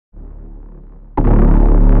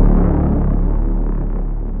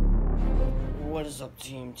What is up,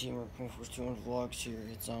 team? Team Raccoon 421 Vlogs here.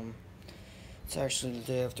 It's actually the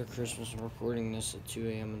day after Christmas. I'm recording this at 2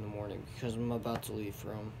 a.m. in the morning because I'm about to leave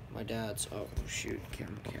from my dad's. Oh shoot,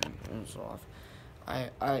 camera was off. I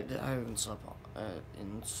haven't slept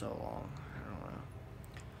in so long. I don't know.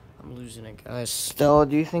 I'm losing it, guys. Stella,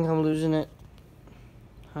 do you think I'm losing it?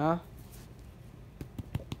 Huh?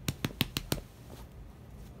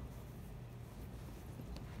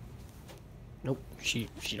 Nope, she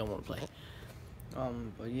don't want to play.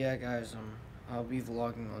 But yeah, guys, I'll be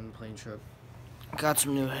vlogging on the plane trip. Got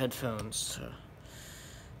some new headphones,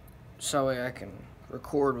 so that way I can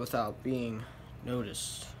record without being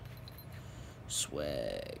noticed.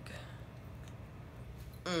 Swag.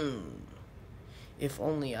 If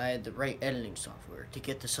only I had the right editing software to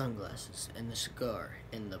get the sunglasses and the cigar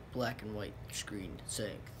and the black and white screen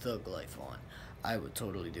saying Thug Life on, I would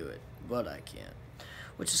totally do it, but I can't.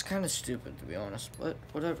 Which is kind of stupid, to be honest, but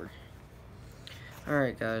whatever.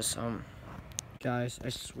 Alright, guys, guys, I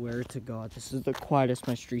swear to God, this is the quietest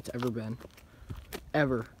my street's ever been.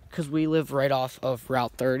 Ever. Because we live right off of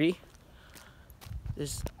Route 30.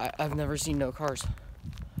 I've never seen no cars.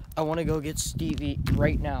 I want to go get Stevie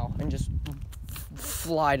right now and just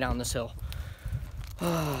fly down this hill.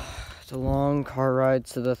 The long car ride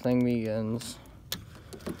to the thing begins.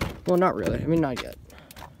 Well, not really. I mean, not yet.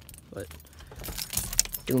 But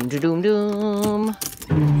doom to doom doom.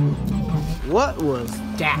 What was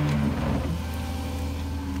that?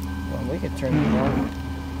 Well, we could turn the car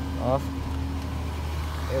off.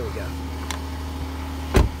 There we go.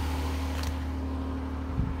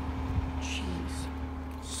 Jeez.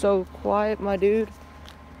 So quiet, my dude.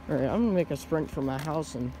 Alright, I'm gonna make a sprint for my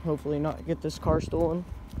house and hopefully not get this car stolen.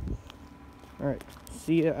 Alright,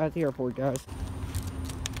 see you at the airport, guys.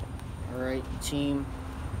 Alright, team.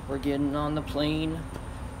 We're getting on the plane.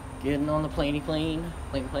 Getting on the plane. Plane.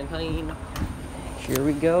 Here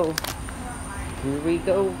we go. Here we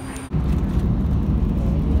go. Yeah,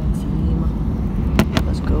 team.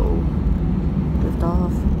 Let's go. Lift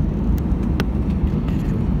off.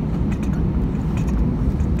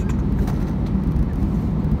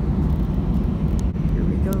 Here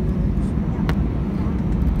we go, guys.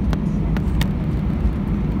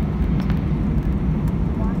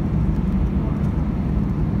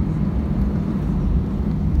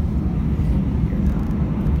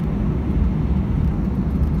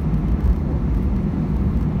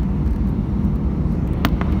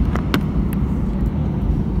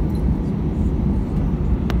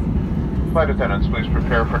 Flight attendants, please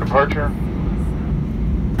prepare for departure.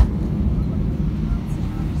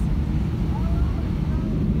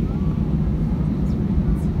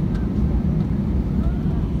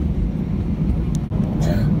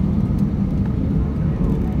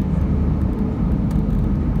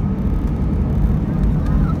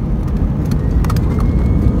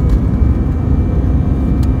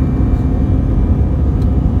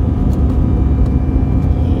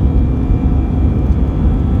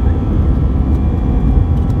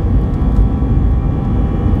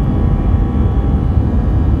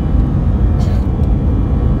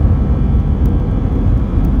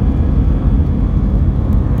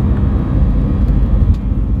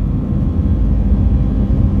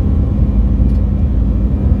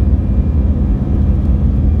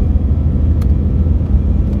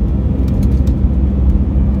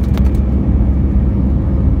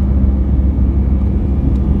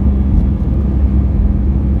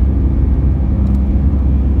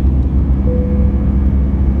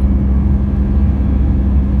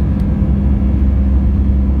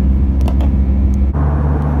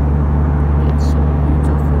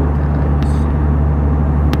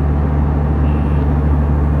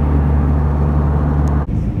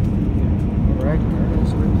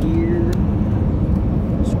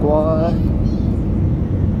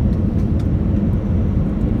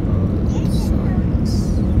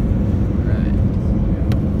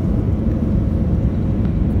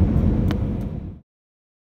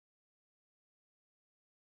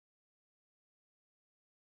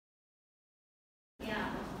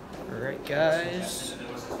 Alright, guys.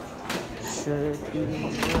 Should be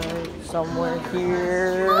right somewhere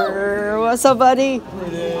here. What's up, buddy?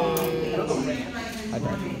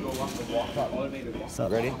 What's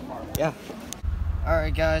up? Ready? Yeah.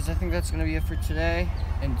 Alright, guys, I think that's gonna be it for today.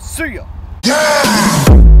 And see ya! Yeah!